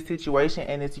in this situation,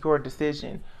 and it's your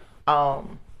decision.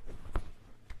 Um,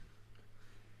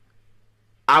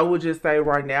 I would just say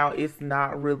right now it's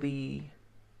not really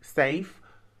safe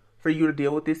for you to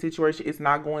deal with this situation. It's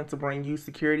not going to bring you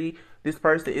security. This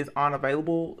person is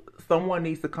unavailable. Someone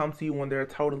needs to come to you when they're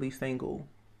totally single.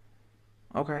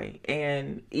 Okay.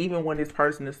 And even when this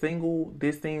person is single,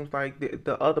 this seems like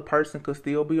the other person could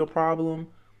still be a problem.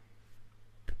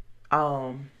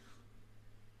 Um,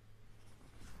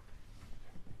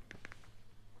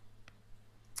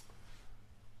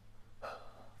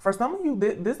 for some of you,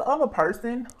 this other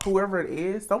person, whoever it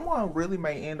is, someone really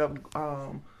may end up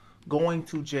going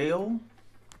to jail.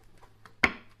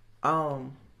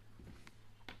 Um,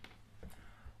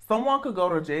 Someone could go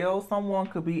to jail. Someone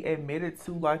could be admitted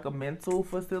to like a mental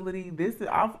facility.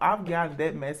 I've gotten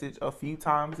that message a few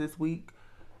times this week.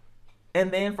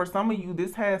 And then for some of you,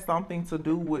 this has something to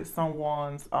do with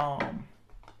someone's I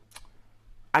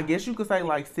guess you could say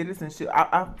like citizenship.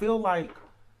 I feel like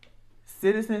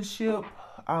citizenship,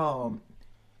 um,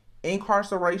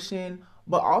 incarceration,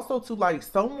 but also to like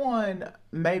someone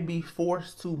may be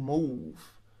forced to move.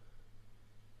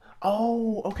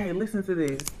 Oh, okay, listen to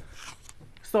this.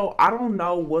 So I don't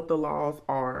know what the laws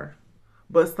are,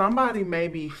 but somebody may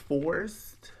be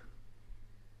forced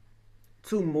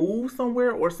to move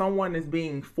somewhere, or someone is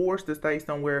being forced to stay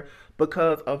somewhere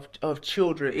because of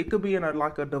children. It could be in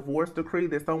like a divorce decree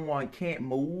that someone can't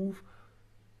move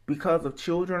because of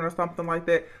children or something like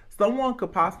that. Someone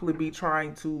could possibly be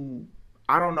trying to,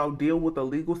 I don't know, deal with a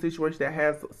legal situation that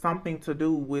has something to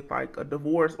do with like a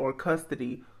divorce or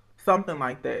custody, something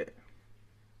like that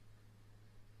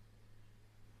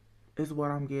is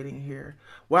what I'm getting here.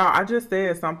 Wow, I just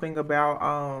said something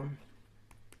about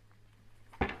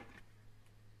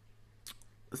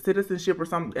citizenship or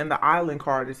something, and the island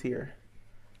card is here.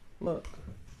 Look,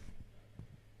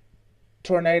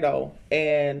 tornado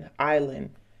and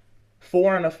island,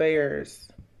 foreign affairs,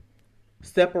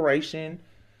 separation,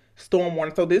 storm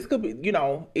warning. So this could be,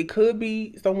 it could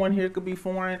be someone here could be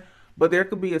foreign, but there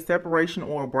could be a separation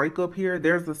or a breakup here.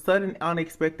 There's a sudden,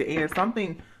 unexpected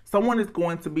end. Someone is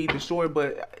going to be destroyed,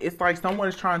 but it's like someone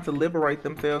is trying to liberate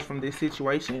themselves from this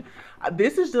situation.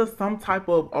 This is just some type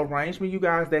of arrangement, you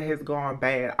guys, that has gone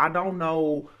bad. I don't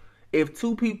know if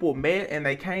two people met and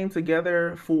they came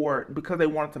together because they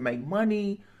wanted to make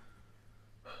money.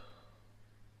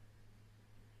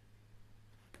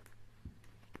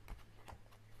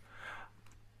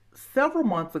 Several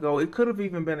months ago, it could have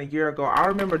even been a year ago, I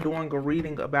remember doing a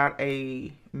reading about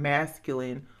a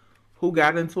masculine who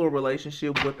got into a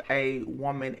relationship with a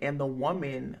woman, and the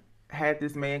woman had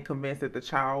this man convinced that the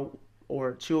child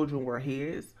or children were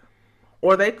his,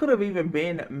 or they could have even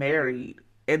been married,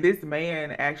 and this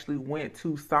man actually went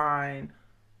to sign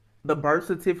the birth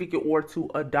certificate or to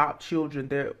adopt children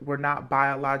that were not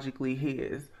biologically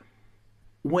his.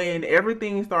 When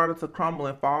everything started to crumble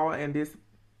and fall, and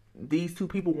these two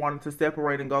people wanted to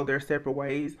separate and go their separate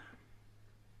ways,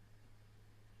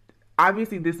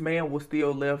 obviously this man was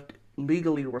still left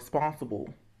legally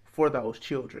responsible for those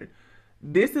children.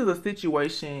 This is a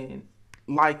situation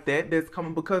like that's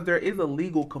coming because there is a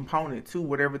legal component to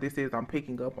whatever this is I'm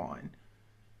picking up on.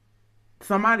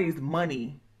 Somebody's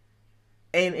money,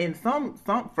 and in some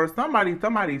for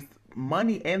somebody's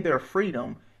money and their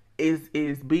freedom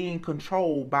is being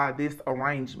controlled by this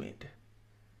arrangement.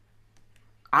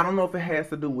 I don't know if it has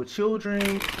to do with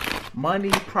children,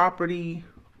 money, property,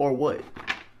 or what.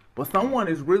 But someone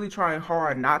is really trying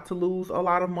hard not to lose a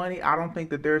lot of money. I don't think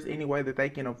that there's any way that they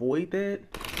can avoid that.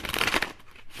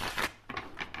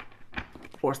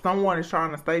 Or someone is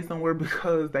trying to stay somewhere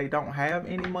because they don't have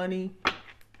any money.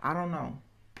 I don't know.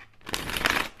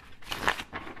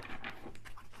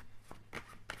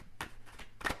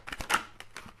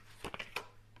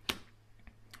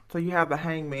 So you have the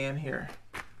hangman here.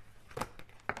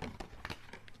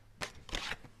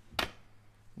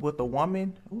 With a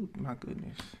woman. Oh my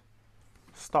goodness.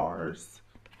 Stars.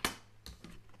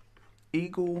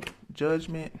 Eagle.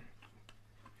 Judgment.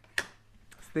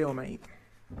 Stalemate.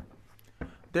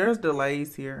 There's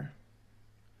delays here.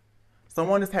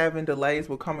 Someone is having delays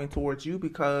with coming towards you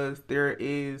because there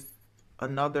is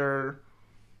another,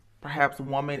 perhaps,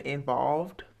 woman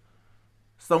involved.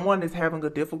 Someone is having a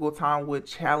difficult time with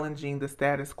challenging the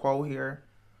status quo here.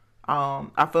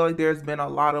 I feel like there's been a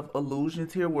lot of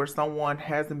illusions here where someone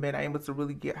hasn't been able to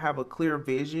really have a clear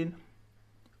vision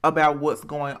about what's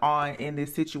going on in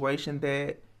this situation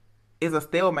that is a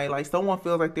stalemate. Like someone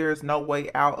feels like there is no way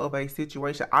out of a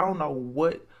situation. I don't know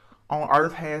what on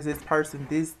earth has this person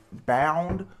this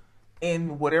bound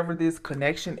in whatever this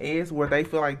connection is where they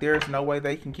feel like there's no way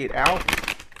they can get out.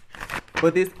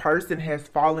 But this person has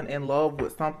fallen in love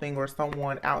with something or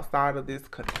someone outside of this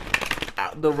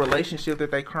the relationship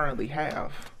that they currently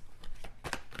have.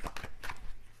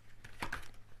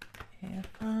 If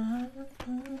I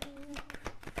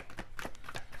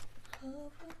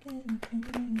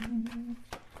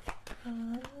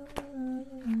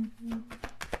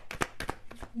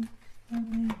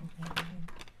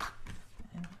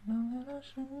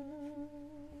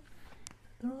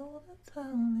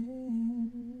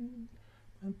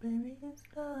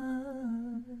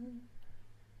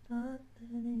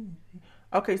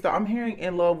Okay, so I'm hearing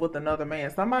in love with another man.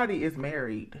 Somebody is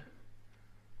married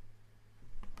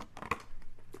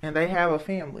and they have a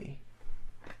family.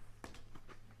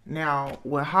 Now,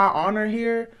 with high honor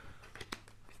here,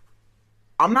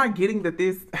 I'm not getting that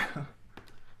this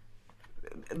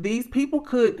these people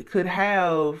could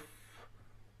have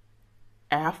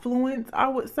affluence, I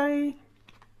would say.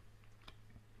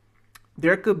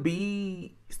 There could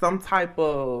be some type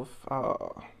of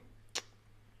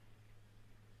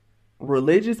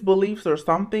religious beliefs or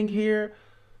something here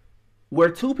where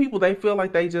two people, they feel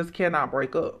like they just cannot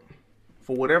break up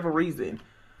for whatever reason.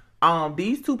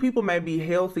 These two people may be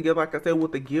held together, like I said,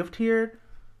 with a gift here.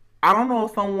 I don't know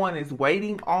if someone is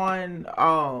waiting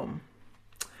on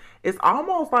it's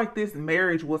almost like this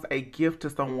marriage was a gift to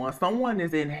someone. Someone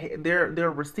is in they're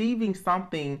receiving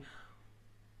something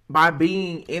by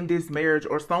being in this marriage,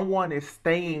 or someone is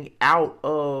staying out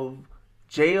of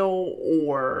jail,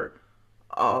 or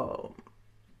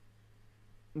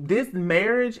this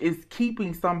marriage is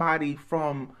keeping somebody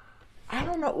from, I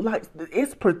don't know, like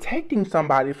it's protecting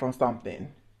somebody from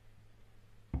something.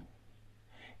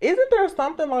 Isn't there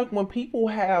something like when people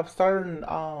have certain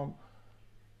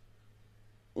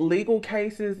legal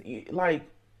cases, like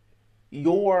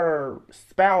your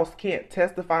spouse can't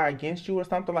testify against you or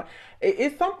something like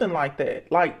it's something like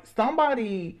that. Like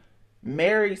somebody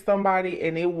married somebody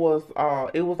and it was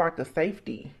like a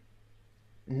safety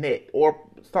net or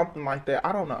something like that.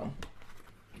 I don't know.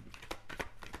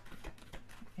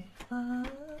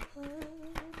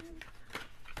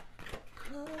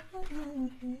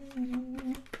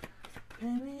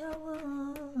 Baby, I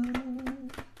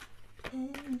want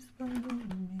things for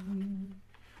me,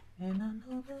 and I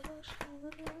know that I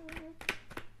should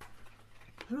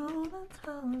throw the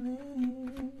towel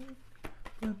in,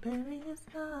 but baby, it's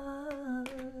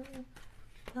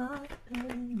not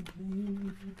baby.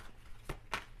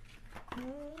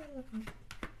 Yeah.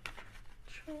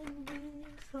 Treat me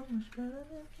so much better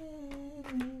than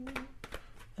him,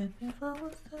 and if I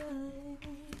was saying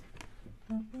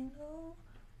there'll be no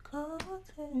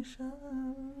competition,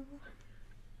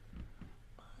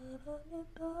 but I get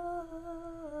done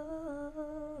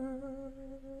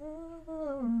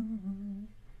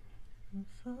with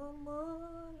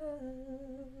someone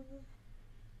else.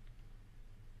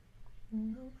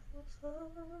 No, I'm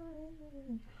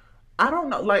sorry. I don't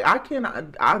know. Like I can,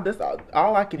 that's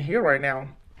all I can hear right now.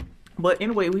 But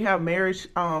anyway, we have marriage,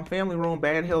 family room,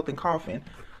 bad health, and coffin.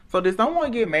 So did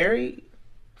someone get married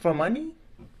for money?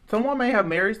 Someone may have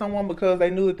married someone because they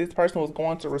knew that this person was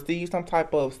going to receive some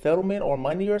type of settlement or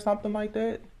money or something like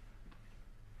that.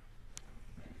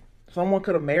 Someone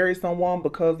could have married someone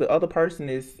because the other person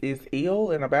is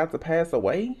ill and about to pass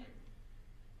away.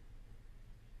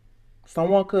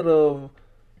 Someone could have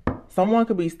someone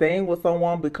could be staying with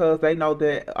someone because they know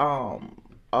that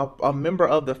a member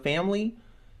of the family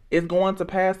is going to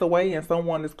pass away and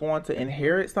someone is going to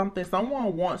inherit something.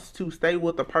 Someone wants to stay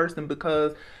with the person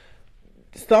because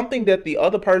something that the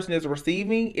other person is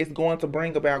receiving is going to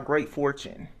bring about great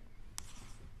fortune.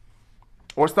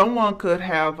 Or someone could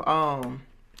have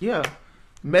yeah,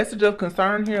 message of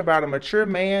concern here about a mature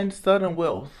man, sudden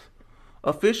wealth,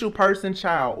 official person,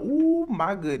 child. Ooh,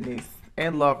 my goodness.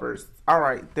 And lovers. All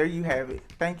right, there you have it.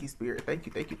 Thank you, Spirit. Thank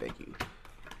you, thank you, thank you.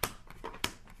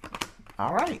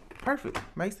 All right, perfect.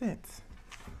 Makes sense.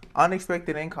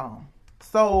 Unexpected income.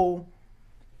 So,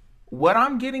 what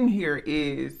I'm getting here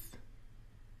is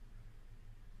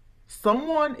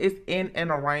someone is in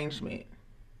an arrangement,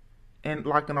 and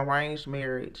like an arranged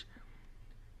marriage.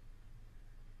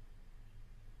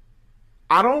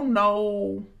 I don't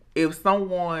know if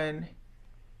someone,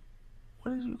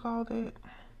 what did you call that?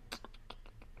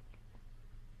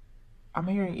 I'm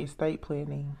hearing estate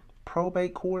planning,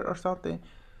 probate court or something.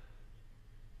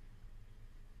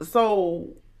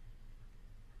 So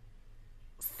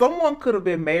someone could have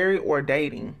been married or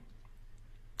dating.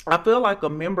 I feel like a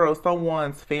member of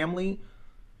someone's family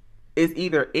is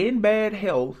either in bad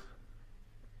health.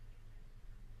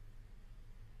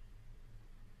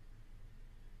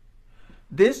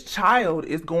 This child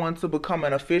is going to become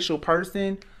an official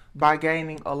person by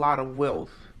gaining a lot of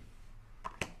wealth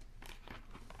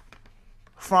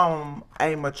from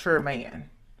a mature man.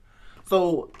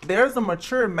 So there's a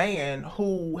mature man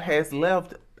who has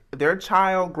left their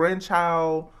child,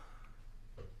 grandchild,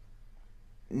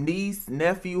 niece,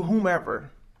 nephew,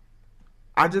 whomever.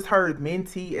 I just heard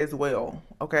mentee as well.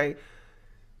 Okay.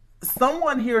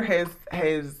 Someone here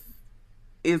has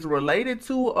is related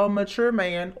to a mature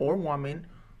man or woman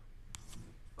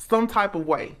some type of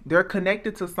way. They're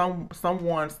connected to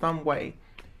someone some way.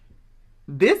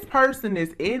 This person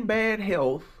is in bad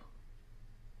health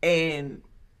and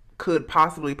could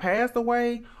possibly pass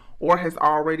away or has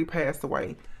already passed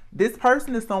away. This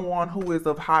person is someone who is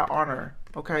of high honor.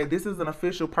 Okay, this is an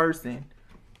official person.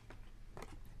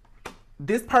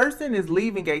 This person is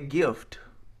leaving a gift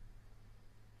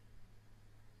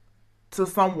to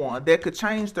someone that could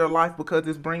change their life because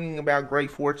it's bringing about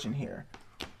great fortune here.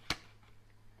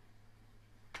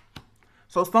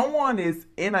 So someone is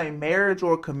in a marriage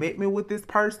or commitment with this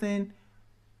person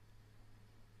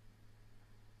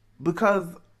because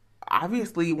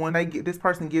obviously when this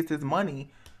person gets his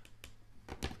money,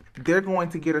 they're going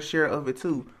to get a share of it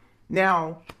too.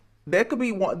 Now, that could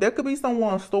be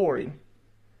someone's story.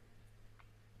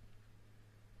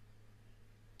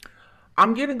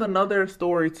 I'm getting another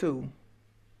story too.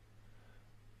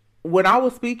 When I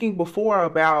was speaking before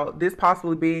about this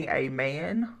possibly being a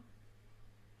man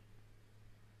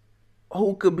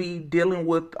who could be dealing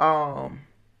with a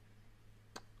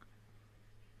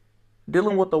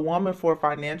woman for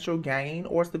financial gain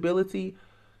or stability,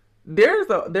 there's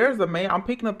a man. I'm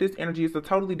picking up this energy. It's a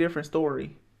totally different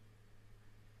story.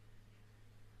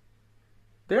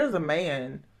 There's a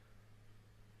man.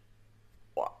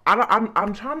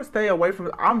 I'm trying to stay away from.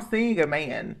 I'm seeing a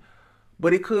man,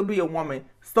 but it could be a woman.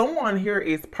 Someone here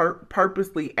is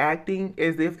purposely acting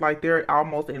as if like they're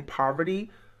almost in poverty.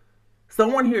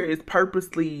 Someone here is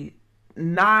purposely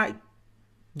not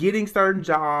getting certain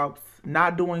jobs,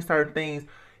 not doing certain things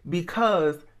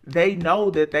because they know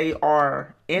that they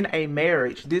are in a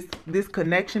marriage. This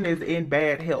connection is in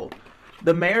bad health.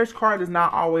 The marriage card is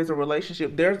not always a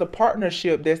relationship. There's a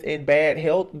partnership that's in bad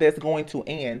health that's going to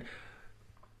end.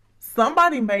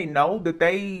 Somebody may know that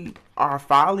they are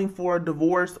filing for a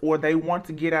divorce or they want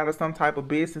to get out of some type of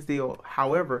business deal.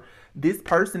 However, this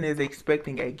person is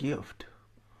expecting a gift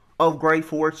of great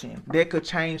fortune that could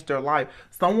change their life.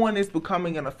 Someone is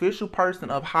becoming an official person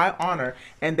of high honor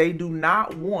and they do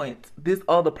not want this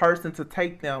other person to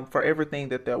take them for everything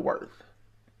that they're worth.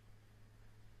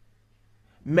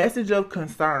 Message of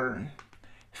concern.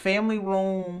 Family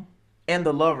room and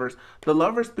the lovers. The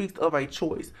lover speaks of a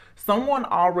choice. Someone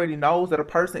already knows that a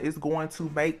person is going to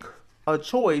make a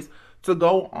choice to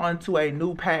go onto a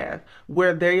new path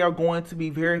where they are going to be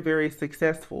very, very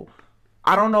successful.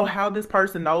 I don't know how this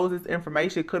person knows this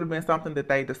information. It could have been something that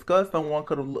they discussed. Someone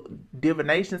could have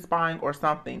divination spying or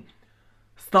something.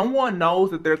 Someone knows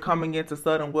that they're coming into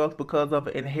sudden wealth because of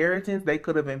an inheritance. They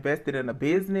could have invested in a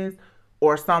business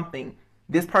or something.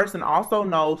 This person also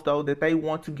knows, though, that they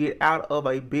want to get out of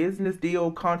a business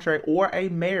deal, contract, or a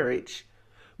marriage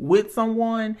with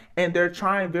someone, and they're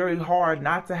trying very hard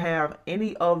not to have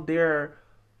any of their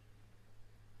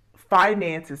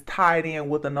finances tied in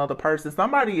with another person.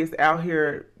 Somebody is out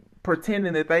here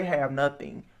pretending that they have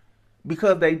nothing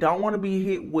because they don't want to be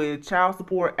hit with child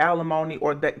support, alimony,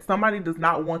 or that somebody does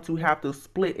not want to have to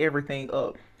split everything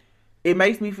up. It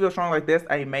makes me feel strong like that's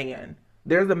a man.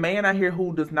 There's a man out here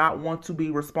who does not want to be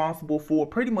responsible for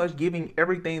pretty much giving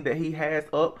everything that he has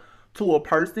up to a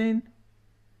person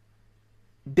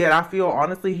that I feel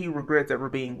honestly he regrets ever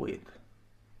being with.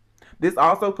 This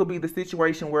also could be the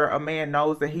situation where a man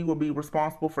knows that he will be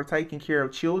responsible for taking care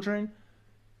of children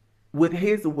with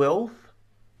his wealth,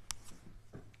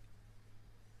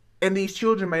 and these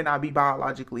children may not be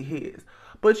biologically his.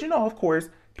 But of course,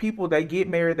 people, they get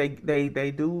married, they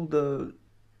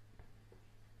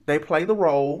play the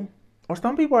role, or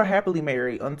some people are happily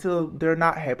married until they're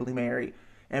not happily married.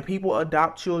 And people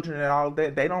adopt children and all of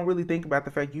that. They don't really think about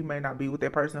the fact you may not be with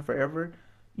that person forever.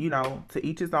 To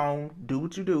each his own, do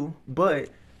what you do. But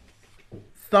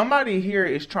somebody here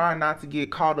is trying not to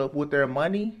get caught up with their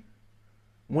money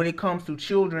when it comes to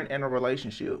children and a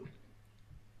relationship.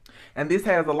 And this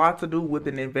has a lot to do with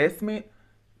an investment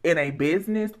in a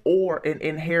business or an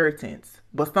inheritance.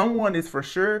 But someone is for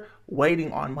sure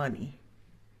waiting on money.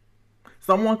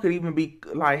 Someone could even be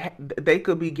like, they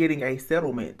could be getting a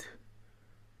settlement.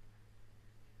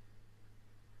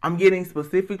 I'm getting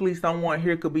specifically someone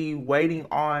here could be waiting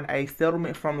on a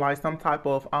settlement from like some type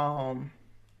of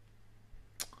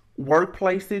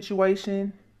workplace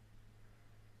situation.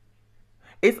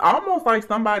 It's almost like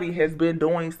somebody has been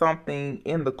doing something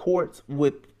in the courts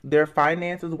with their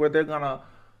finances where they're gonna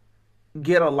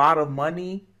get a lot of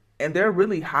money and they're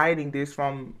really hiding this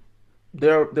from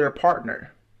their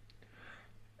partner.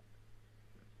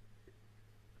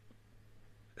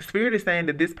 Spirit is saying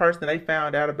that this person, they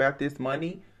found out about this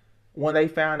money when they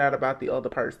found out about the other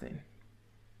person.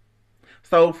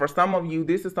 So for some of you,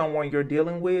 this is someone you're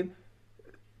dealing with.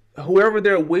 Whoever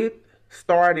they're with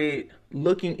started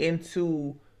looking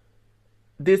into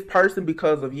this person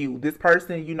because of you. This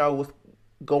person, was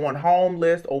going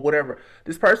homeless or whatever.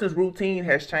 This person's routine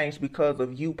has changed because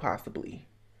of you, possibly.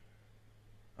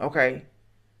 Okay.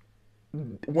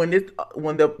 When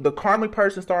the karmic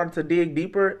person started to dig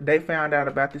deeper, they found out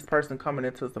about this person coming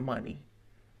into some money.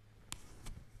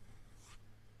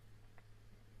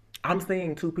 I'm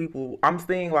seeing two people. I'm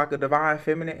seeing like a divine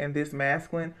feminine and this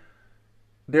masculine.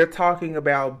 They're talking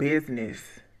about business.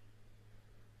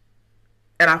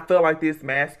 And I feel like this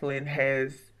masculine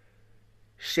has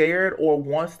shared or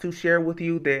wants to share with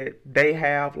you that they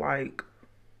have like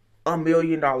 $1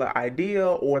 million idea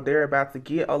or they're about to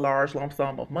get a large lump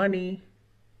sum of money.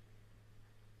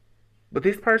 But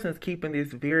this person's keeping this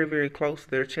very, very close to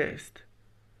their chest.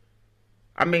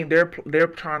 I mean, they're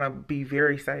trying to be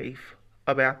very safe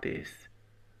about this.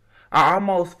 I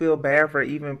almost feel bad for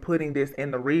even putting this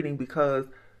in the reading because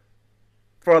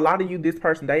for a lot of you, this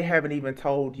person, they haven't even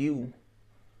told you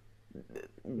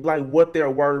like what they're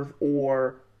worth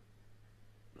or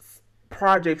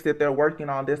projects that they're working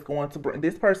on that's going to bring.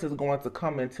 This person is going to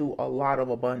come into a lot of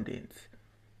abundance.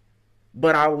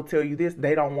 But I will tell you this,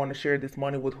 they don't want to share this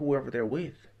money with whoever they're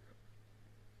with.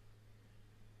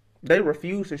 They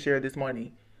refuse to share this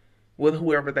money with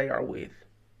whoever they are with.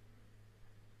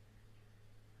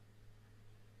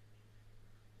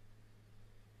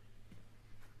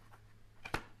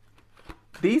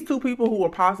 These two people who are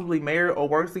possibly married or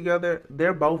work together,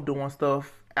 they're both doing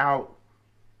stuff out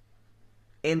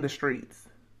in the streets.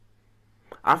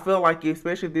 I feel like,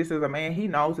 especially if this is a man, he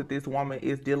knows that this woman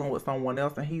is dealing with someone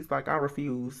else, and he's like, I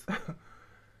refuse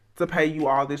to pay you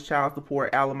all this child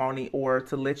support, alimony, or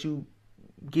to let you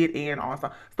get in on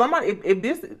somebody. If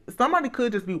this somebody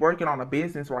could just be working on a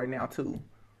business right now too,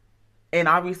 and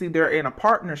obviously they're in a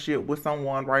partnership with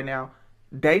someone right now.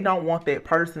 They don't want that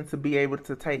person to be able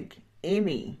to take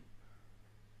any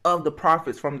of the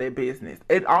profits from their business.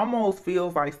 It almost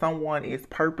feels like someone is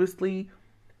purposely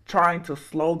trying to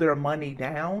slow their money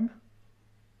down.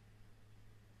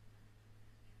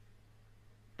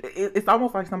 It's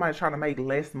almost like somebody's trying to make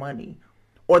less money,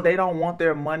 or they don't want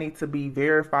their money to be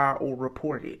verified or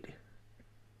reported.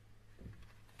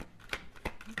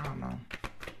 I don't know.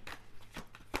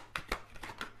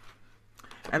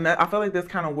 And I feel like that's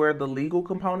kind of where the legal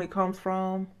component comes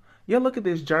from. Yeah, look at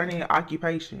this journey and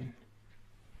occupation.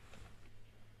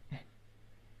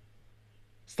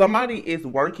 Somebody is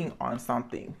working on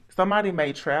something. Somebody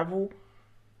may travel.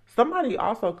 Somebody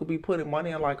also could be putting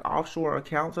money in like offshore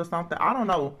accounts or something. I don't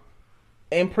know.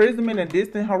 Imprisonment and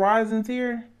distant horizons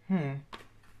here.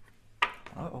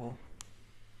 Uh-oh.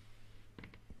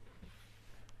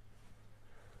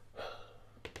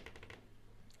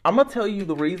 I'm going to tell you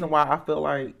the reason why I feel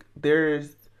like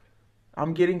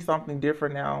I'm getting something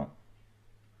different now.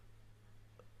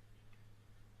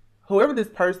 Whoever this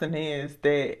person is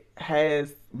that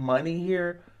has money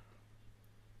here,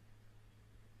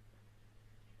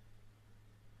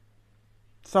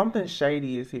 something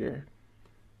shady is here.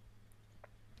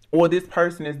 Or this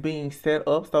person is being set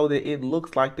up so that it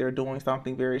looks like they're doing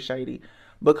something very shady.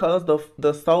 Because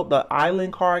the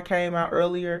island card came out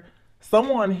earlier,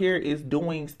 someone here is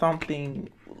doing something.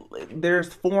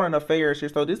 There's foreign affairs here.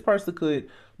 So this person could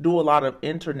do a lot of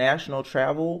international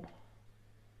travel.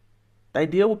 They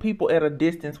deal with people at a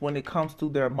distance when it comes to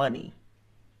their money.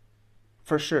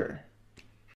 For sure.